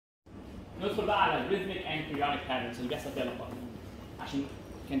ندخل بقى على الريثميك اند بيريودك باترنز اللي بيحصل فيها لخبطه. عشان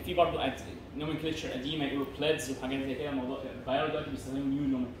كان في برضه نومنكلتشر قديمه يقولوا بليدز وحاجات زي كده، موضوع البايو دلوقتي بيستخدموا نيو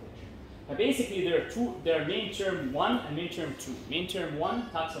نومنكلتشر. فباسically there are main term 1 and main term 2. Main term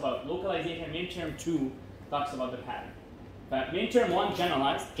 1 talks about localization, main term 2 talks about the pattern. Main term 1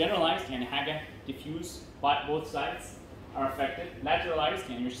 generalized يعني حاجه diffuse but both sides are affected. Lateralized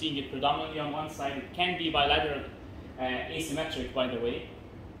يعني you're seeing it predominantly on one side. It can be bilateral asymmetric by the way.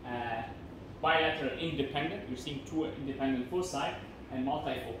 Bilateral independent, you're seeing two independent foci, and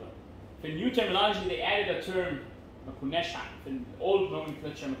multifocal. في النيو terminology they added a term ما كناش في الاولد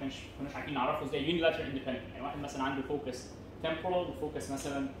nomenclature ما كناش عارفين نعرفه ازاي unilateral independent. يعني واحد مثلا عنده focus temporal وفوكس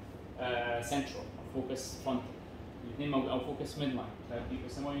مثلا central او focus frontal الاثنين او focus midline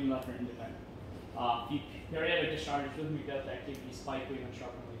فبيسموه unilateral independent. في periodic discharge rhythmic delta activity spike wave and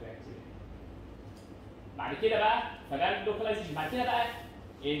sharp wave activity. بعد كده بقى فده اللوكاليزيشن. بعد كده بقى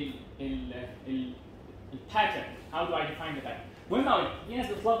الباترن. How do I define the pattern؟ مهم قوي في ناس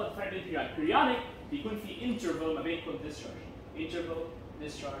بتتلخبط فرق بين periodic بيكون في interval ما بين كل discharge. interval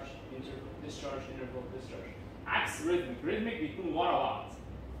discharge interval discharge interval discharge. عكس rhythmic بيكون ورا بعض.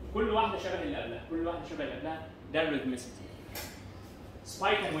 كل واحده شبه اللي قبلها كل واحده شبه اللي قبلها. ده الرhythmicity.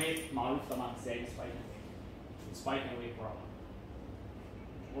 spike and wave معروف طبعا ازاي spike and wave ورا بعض.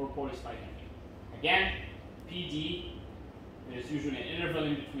 or poly spike and wave. Again PD there's usually an interval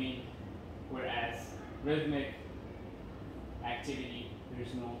in between, whereas rhythmic activity,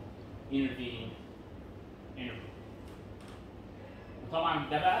 there's no intervening interval. وطبعا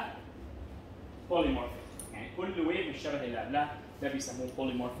ده بقى polymorphic، يعني كل ويف مش شبه اللي قبلها، ده بيسموه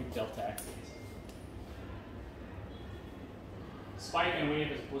polymorphic delta activity. Spike and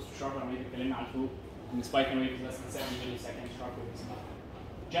wave as opposed to sharp and wave اتكلمنا عن الفروق، ان spike and wave is less than 70 milliseconds, sharp wave is not.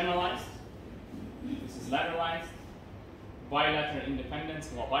 Generalized, this is lateralized. Bilateral independence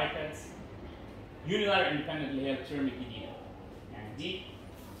هو bipeds. Unilateral independent اللي هي الترم الجديدة. يعني دي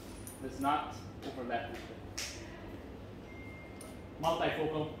does not overlap with it.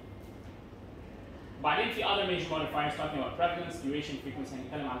 Multifocal. بعدين في other major modifiers talking about prevalence, duration, frequency.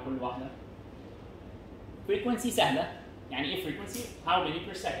 هنتكلم عن كل واحدة. Frequency سهلة. يعني إيه frequency؟ How many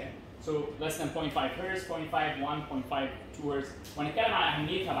per second. So less than 0.5 hertz, 0.51, 0.52 hertz. وهنتكلم عن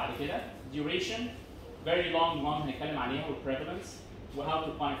أهميتها بعد كده. Duration. Very long هنتكلم عليها والprevalence و how to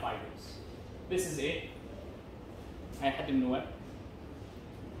quantify those. This is it. هي حد من النواب.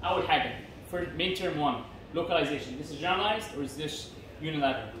 أول حاجة for main term 1 localization. This is generalized or is this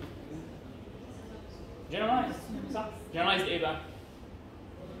unilateral? Generalized. صح؟ Generalized إيه بقى؟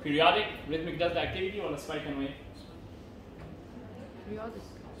 Periodic rhythmic delta activity ولا spike and wave؟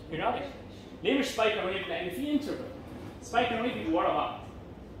 Periodic. ليه مش spike and wave؟ لأن في interval. Spike and wave بيبقوا ورا بعض.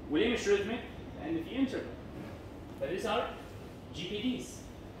 وليه مش rhythmic؟ لأن في interval. But these are GPDs,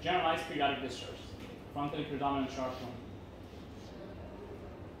 generalized periodic discharge, frontally predominant sharp one.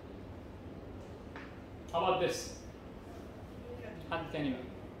 How about this? حد تاني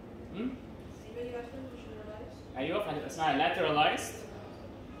بقى. أيوه فهتبقى اسمها lateralized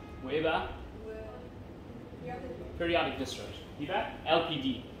وإيه بقى؟ periodic discharge. دي بقى LPD.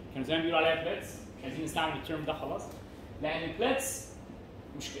 كانوا زمان بيقولوا عليها بليتس، مش عايزين نستعمل الترم ده خلاص. لأن البليتس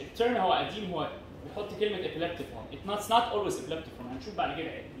مش الترم هو قديم، هو بيحط كلمة epileptiform. It's not always epileptiform. هنشوف بعد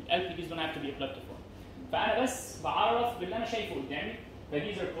كده ال LPDs don't have to be epileptiform. فأنا بس بعرف باللي أنا شايفه قدامي.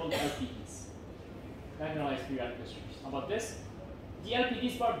 These are called LPDs. Lateralized periodic discharge. How about this? دي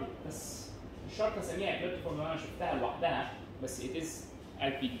LPDs برضه بس مش شرط أسميها epileptiform لو أنا شفتها لوحدها، بس it is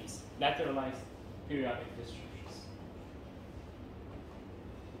LPDs. Lateralized periodic discharges.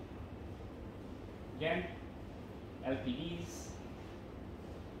 Again, LPDs.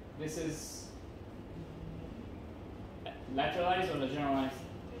 This is lateralized or generalized?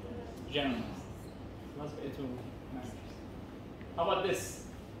 Generalized. Must be two masters. How about this?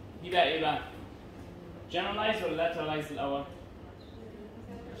 دي بقى ايه بقى؟ Generalized or lateralized الأول؟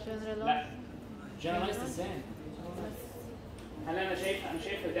 لا. Generalized ازاي؟ هل أنا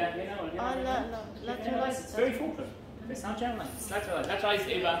شايف ده هنا ولا هنا؟ لا lateralized. It's very focal. It's not generalized. It's lateralized. Lateralized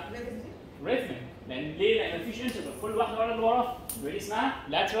ايه بقى؟ Rhythmic. لأن ليه؟ لأن مفيش interval. كل واحدة ورا اللي وراها. ودي اسمها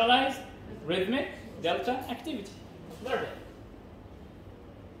lateralized rhythmic delta activity. Learn it.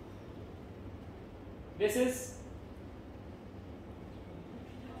 This is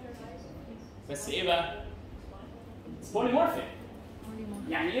بس ايه بقى؟ It's polymorphic.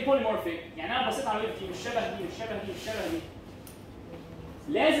 يعني ايه polymorphic؟ يعني انا بصيت على الويف دي مش شبه دي مش شبه دي مش شبه دي.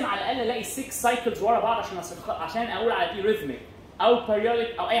 لازم على الاقل الاقي 6 cycles ورا بعض عشان اقول على دي rhythmic او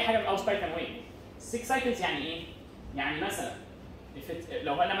periodic او اي حاجه او spike and wave. 6 cycles يعني ايه؟ يعني مثلا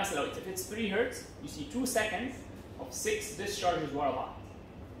لو انا مثلا if it's 3 hertz you see 2 seconds of 6 discharges ورا بعض.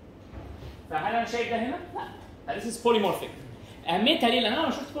 فهل انا شايف ده هنا؟ لا. This is polymorphic. اهميتها ليه؟ لان انا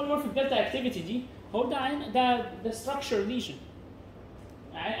لو شفت polymorphic دلتا اكتيفيتي دي هو ده structure lesion.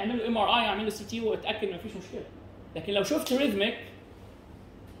 اعمل له MRI اعمل له CT واتاكد ان مفيش مشكله. لكن لو شفت rhythmic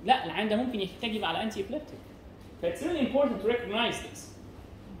لا العين ده ممكن يحتاج يبقى على انتي ابليبتيك. فايتس really important to recognize this.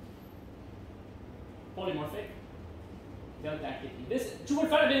 polymorphic دلتا اكتيفيتي. شوفوا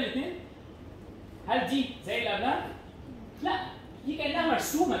الفرق بين الاثنين. هل دي زي اللي قبلها؟ لا، دي كانها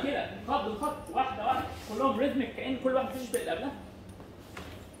مرسومه كده خط بخط واحده واحده كلهم ريزمك كان كل واحد بتشبه اللي قبلها.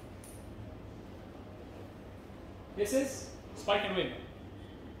 This is spike and wave.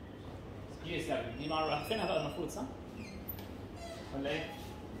 GSW دي معروفه عارفينها بقى المفروض صح؟ ولا ايه؟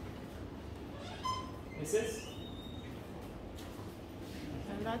 This is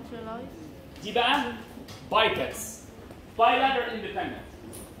دي بقى bipeds bilateral independent.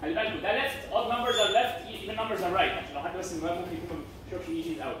 خلي بالكوا ده left odd numbers are left even numbers are right عشان لو حد بس ممكن يكون ما بيشوفش EEG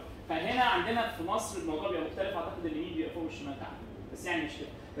الاول. فهنا عندنا في مصر الموضوع بيبقى مختلف اعتقد اليمين بيبقى فوق والشمال تحت بس يعني مش كده.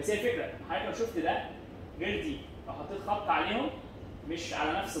 بس هي الفكره حضرتك لو شفت ده غير دي لو حطيت خط عليهم مش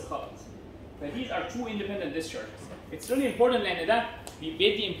على نفس الخط. ف these are two independent discharges. It's really important لان ده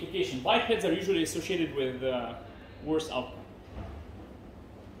بيدي implication. Bipeds are usually associated with worse outcome.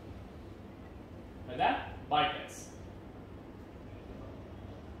 فده bipeds.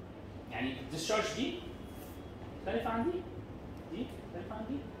 يعني الديسشارج دي مختلفة عن دي، دي مختلفة عن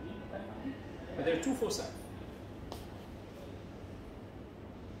دي، دي مختلفة عن دي. But there are two foci.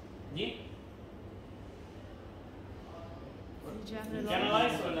 دي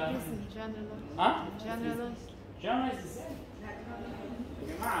generalized ولا؟ ها؟ generalized ازاي؟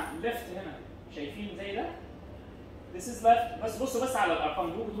 يا جماعة left هنا شايفين زي ده؟ This is left بس بصوا بس على الأرقام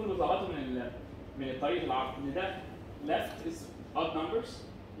ممكن تكونوا بتلخبطوا من الطريق العرض إن ده left is odd numbers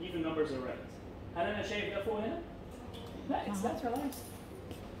even numbers are right. هل أنا شايف ده فوق هنا؟ لا it's lateralized.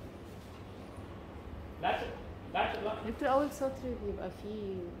 lateral. دكتور أول سطر بيبقى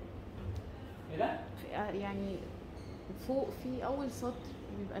فيه إيه ده؟ يعني فوق في أول سطر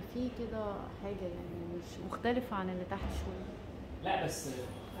بيبقى فيه كده حاجة يعني مش مختلفة عن اللي تحت شوية. لا بس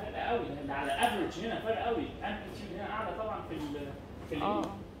فرق قوي ده على افريج هنا فرق قوي. امبليتيود هنا قاعدة طبعا في ال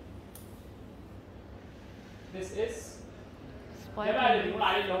This is ده بقى اللي بنقول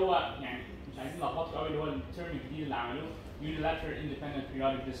عليه اللي هو يعني مش عايزين نلخبطه قوي اللي هو الترم الجديد اللي عملوه unilateral independent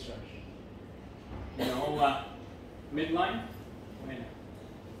periodic discharge اللي هو midline وهنا.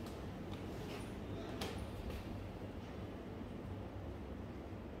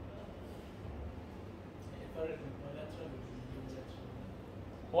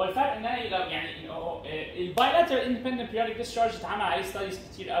 هو الفرق ان انا يعني البايلاترال اندبندنت بيريودك ديسشارج اتعمل عليه ستاديز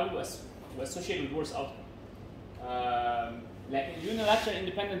كتير قوي واسوشيتد with worse outcome. لكن اليونيلاترال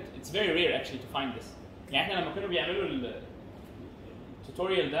اندبندنت it's very rare actually to find this. يعني احنا لما كانوا بيعملوا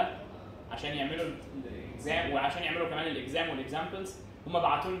التوتوريال ده عشان يعملوا الاكزام وعشان يعملوا كمان الاكزام والاكزامبلز هم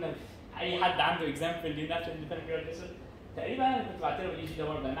بعتوا لنا اي حد عنده اكزام في اليونيلاترال اندبندنت بيريودك ديسشارج تقريبا انا كنت بعت لهم الاي جي ده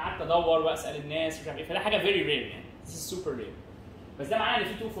برضه انا قعدت ادور واسال الناس مش عارف ايه فده حاجه very rare يعني this is super rare. بس ده معناه ان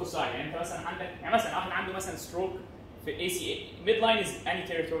في تو فوساي يعني انت مثلا عندك يعني مثلا واحد عنده مثلا ستروك في اي سي اي ميد لاين از اني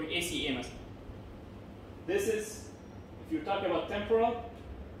تيريتوري اي سي اي مثلا. This is if you're talking about temporal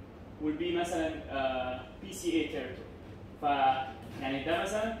would be مثلا PCA territory. ف يعني ده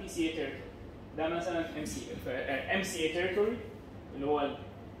مثلا PCA territory ده مثلا MCA territory اللي هو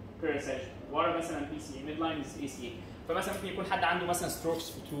البيراساج ورا مثلا PCA ميد لاين از ACA. فمثلا ممكن يكون حد عنده مثلا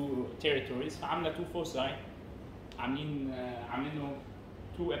ستروكس في تو territories فعامله تو فوساي عاملينه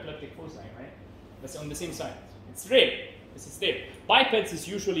two epileptic foci, right? But on the same side. It's rare. It's there. Bipeds is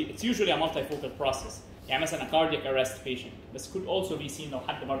usually a multifocal process. يعني مثلا a cardiac arrest patient. But could also be seen لو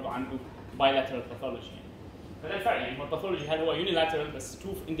حد برضه عنده bilateral pathology. يعني. فده الفرق يعني هو الباثولوجي هل هو unilateral بس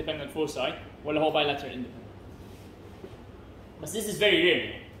two independent foci ولا هو bilateral independent. بس this is very rare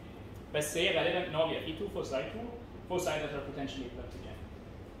يعني. بس هي غالبا ان هو بيبقى فيه two foci that are potentially epileptic.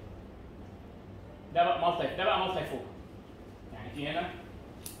 ده بقى مالتي فوق يعني في هنا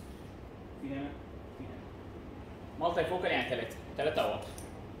مالتي فوكال يعني ثلاثة أواطر.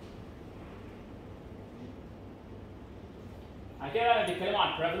 بعد كده بقى بيتكلموا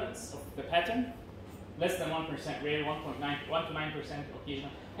عن prevalence of the pattern less than 1% rare 1 to 9%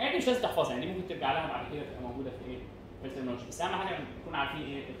 occasional. الحاجات دي مش لازم تحفظها يعني دي ممكن ترجع لها بعد كده تبقى موجودة في ايه؟ في الترمينولوجي بس أهم حاجة نكون عارفين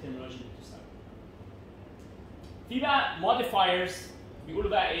ايه الترمينولوجي اللي بتستخدم. في بقى modifiers بيقولوا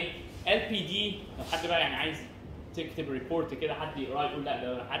بقى ايه؟ LPD لو حد بقى يعني عايز تكتب ريبورت كده حد يقراه يقول لا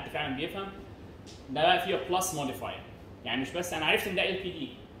ده حد فعلا بيفهم ده بقى فيه بلس موديفاير يعني مش بس انا عرفت ان ده LPD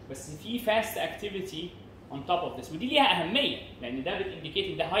بس في فاست اكتيفيتي اون توب اوف ذس ودي ليها اهميه لان ده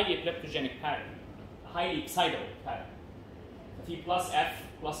بتindicate ده هايلي ابليبتوجينيك بارن هايلي اكسايتابل بارن ففي بلس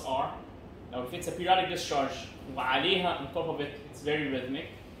F بلس R لو if it's a periodic discharge وعليها on top of it it's very rhythmic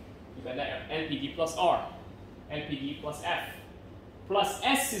يبقى ده LPD plus R LPD plus F plus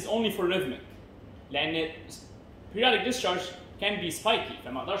S is only for rhythmic لأن periodic discharge can be spiky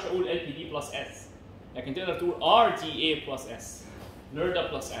فما اقدرش اقول LPD plus S لكن تقدر تقول RDA plus S LERDA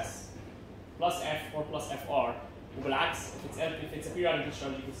plus S plus F or plus FR وبالعكس if it's a periodic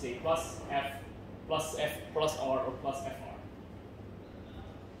discharge you could say plus F plus R or plus FR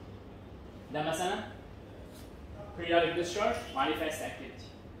ده مثلا periodic discharge وعليه fast activity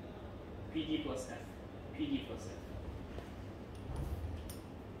PD plus F PD plus F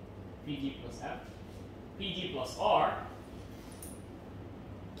PD plus F PD plus R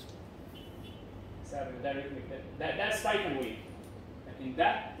ده spike and wave لكن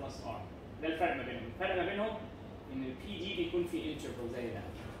ده plus R ده الفرق ما بينهم الفرق ما بينهم ان ال PD بيكون في interval زي ده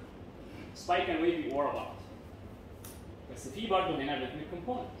spike and wave بيبقوا ورا بعض بس في برضه هنا rhythmic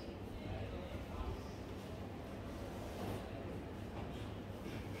component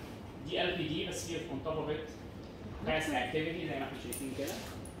دي LPD بس هي on top of it fast activity زي ما احنا شايفين كده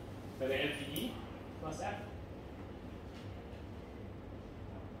فده LPD plus F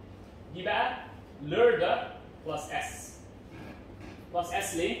دي بقى LERDA plus S plus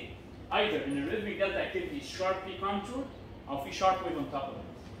S ليه؟ either in the rhythmic delta activity is sharply contoured أو في sharp wave on top of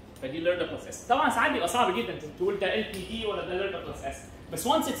it فدي LERDA plus S طبعا ساعات بيبقى صعب جدا تقول ده LPD ولا ده LERDA plus S بس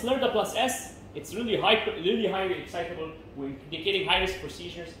once it's LERDA plus S it's really highly excitable when indicating high risk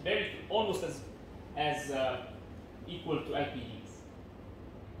procedures very almost as equal to LPDs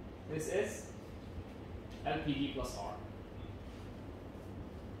this is LPD plus R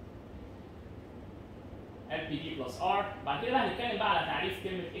LPD plus R بعد كده هنتكلم بقى على تعريف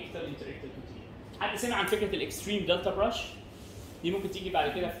كلمة ictal interectal continuum حد سمع عن فكرة الاكستريم دلتا براش دي ممكن تيجي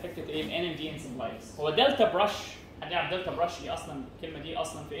بعد كده في حتة ايه ال NMD encephalitis هو دلتا براش حد يعرف دلتا براش دي اصلا الكلمة دي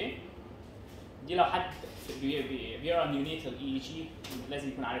اصلا في ايه؟ دي لو حد بيقرا نيونيتال EEG لازم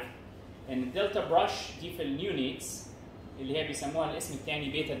يكون عارفها ان الدلتا براش دي في النيونيتس اللي هي بيسموها الاسم الثاني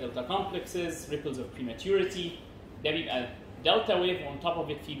بيتا دلتا كومبلكسز ريبلز اوف بريماتوريتي ده بيبقى دلتا ويف اون توب اوف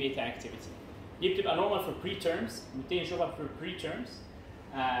ات في بيتا اكتيفيتي دي بتبقى نورمال في بري تيرمز بنبتدي نشوفها في بري تيرمز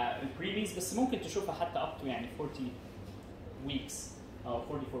البريميز بس ممكن تشوفها حتى اب تو يعني 40 ويكس او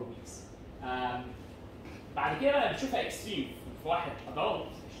 44 ويكس بعد كده بقى بنشوفها اكستريم في واحد ادلت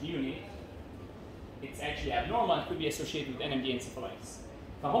مش نيونيت it's actually abnormal it could be associated with NMD encephalitis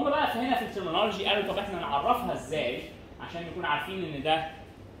فهم بقى هنا في الترمينولوجي قالوا طب احنا نعرفها ازاي عشان نكون عارفين ان ده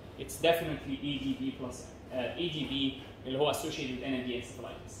it's definitely EDB plus EDB اللي هو associated with NMD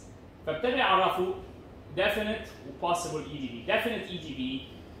encephalitis فابتدوا يعرفوا definite و possible EDB definite EDB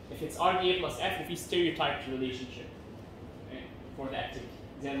if it's RDA plus F وفي stereotyped relationship for the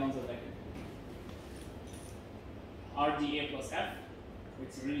activity زي المنظر ده كده RDA plus F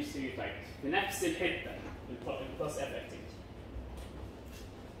it's really stereotyped بنفس الحته plus F activity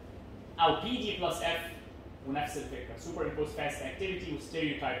او PD plus F ونفس الفكره superimposed fast activity و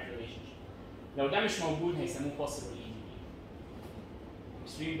stereotyped relationship لو ده مش موجود هيسموه possible EDB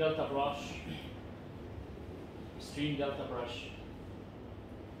extreme delta brush extreme delta brush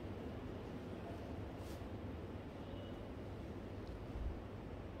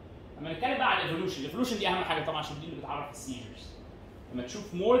لما نتكلم بقى على الايفولوشن دي اهم حاجه طبعا عشان دي اللي بتعرف السيجرز لما تشوف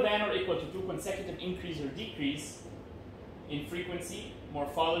more than or equal to 2 consecutive increase or decrease in frequency,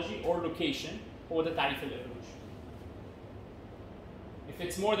 morphology or location هو ده تعريف الايفولوشن. If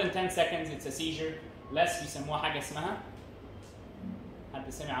it's more than 10 seconds it's a seizure. less بيسموها حاجه اسمها حد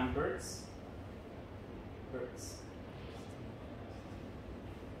سمع عن birds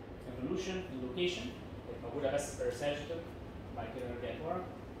evolution location كانت موجوده بس في sagittal بعد كده رجعت ورا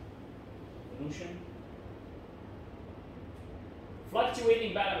evolution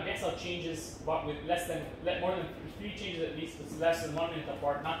fluctuating بقى لما بيحصل changes but with more than 3 changes at least but less than 1 minute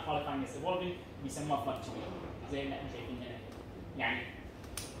apart not qualifying as evolving بيسموها fluctuating زي ما احنا شايفين هنا يعني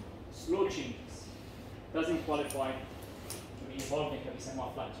slow changes doesn't qualify to be evolving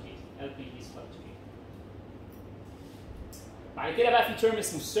فبيسموها fluctuating LPD is fluctuating بعد كده بقى في term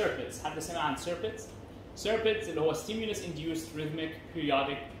اسمه serpents حد سمع عن serpents اللي هو stimulus induced rhythmic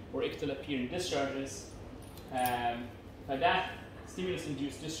periodic or ictal appearing discharges فده stimulus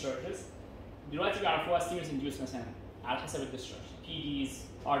induced discharges دلوقتي بيعرفوها stimulus induced مثلا على حسب الديسشارج PDs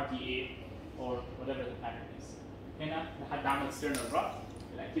RDA or whatever the pattern is هنا لحد عمل sternal rut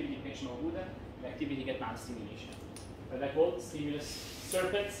الاكتيفيتي ما كانتش موجوده الاكتيفيتي جت مع الستيميوليشن فده called stimulus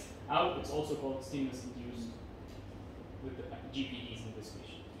serpents او it's also called stimulus induced with the GPDs in this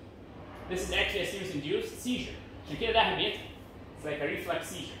patient. This is actually a stimulus induced seizure عشان كده ده اهميتها it's like a reflex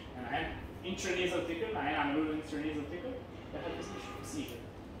seizure يعني intranasal tickle عيان عملوا له intranasal tickle دخل في seizure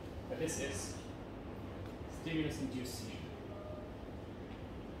But this is stimulus-induced seizure.